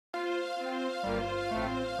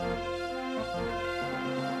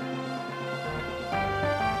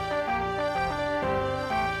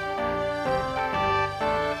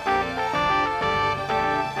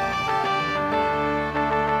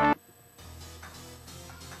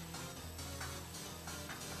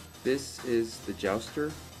This is the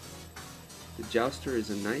Jouster. The Jouster is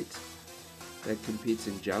a knight that competes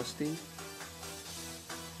in jousting.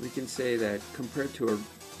 We can say that compared to a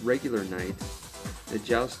regular knight, the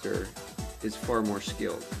Jouster is far more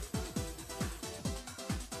skilled.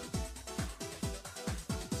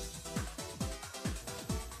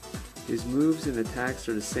 His moves and attacks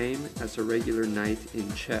are the same as a regular knight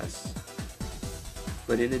in chess,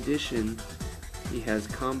 but in addition, he has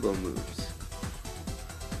combo moves.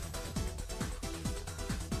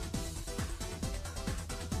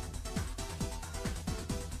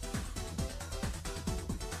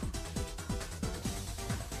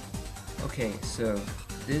 Okay, so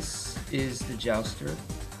this is the Jouster,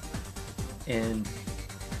 and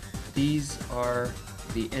these are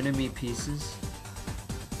the enemy pieces.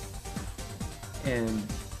 And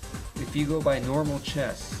if you go by normal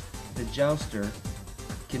chess, the Jouster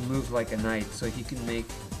can move like a knight, so he can make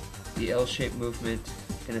the L-shaped movement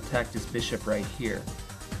and attack this bishop right here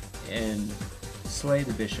and slay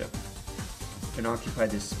the bishop and occupy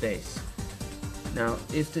this space. Now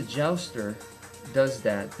if the Jouster does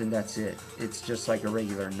that, then that's it. It's just like a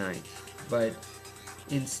regular knight. But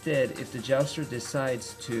instead, if the Jouster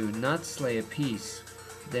decides to not slay a piece,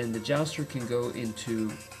 then the Jouster can go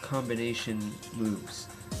into combination moves.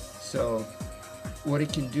 So what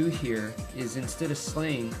it can do here is, instead of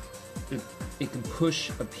slaying, it can push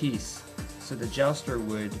a piece. So the Jouster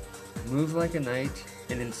would move like a knight,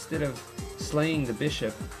 and instead of slaying the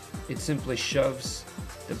bishop, it simply shoves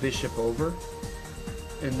the bishop over,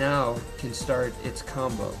 and now can start its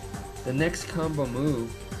combo. The next combo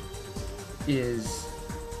move is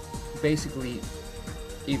basically,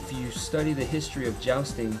 if you study the history of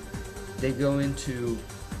jousting, they go into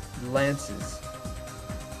lances.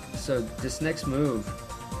 So this next move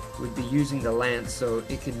would be using the lance, so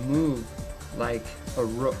it can move like a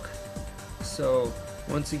rook. So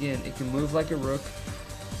once again, it can move like a rook.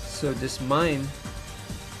 So this mime,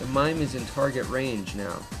 the mime is in target range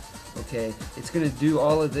now. Okay, it's going to do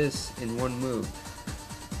all of this in one move.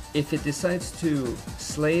 If it decides to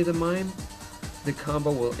slay the mime, the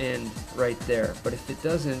combo will end right there. But if it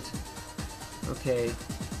doesn't, okay,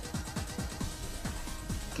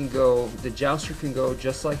 the Jouster can go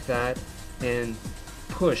just like that and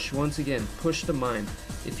push, once again, push the mime.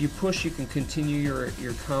 If you push, you can continue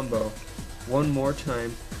your combo one more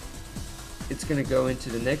time. It's going to go into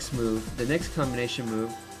the next move. The next combination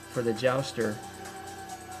move for the Jouster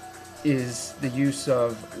is the use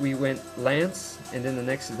of, we went lance, and then the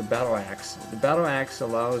next is the battle axe. The battle axe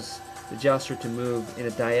allows the Jouster to move in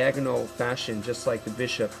a diagonal fashion, just like the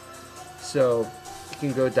bishop. So it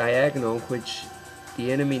can go diagonal, which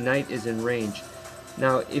the enemy knight is in range.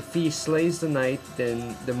 Now if he slays the knight,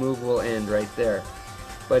 then the move will end right there.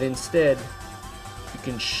 But instead, you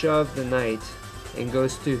can shove the knight and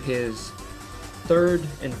goes to his third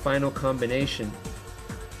and final combination.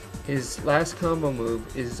 His last combo move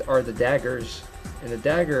are the daggers, and the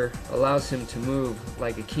dagger allows him to move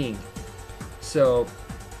like a king. So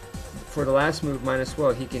for the last move, might as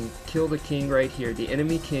well, he can kill the king right here, the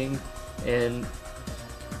enemy king, and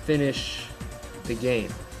finish the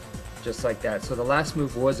game just like that. So the last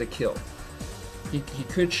move was a kill. He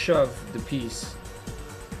could shove the piece,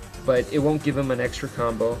 but it won't give him an extra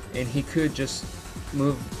combo, and he could just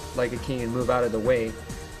move like a king and move out of the way,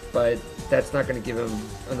 but that's not going to give him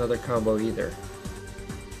another combo either.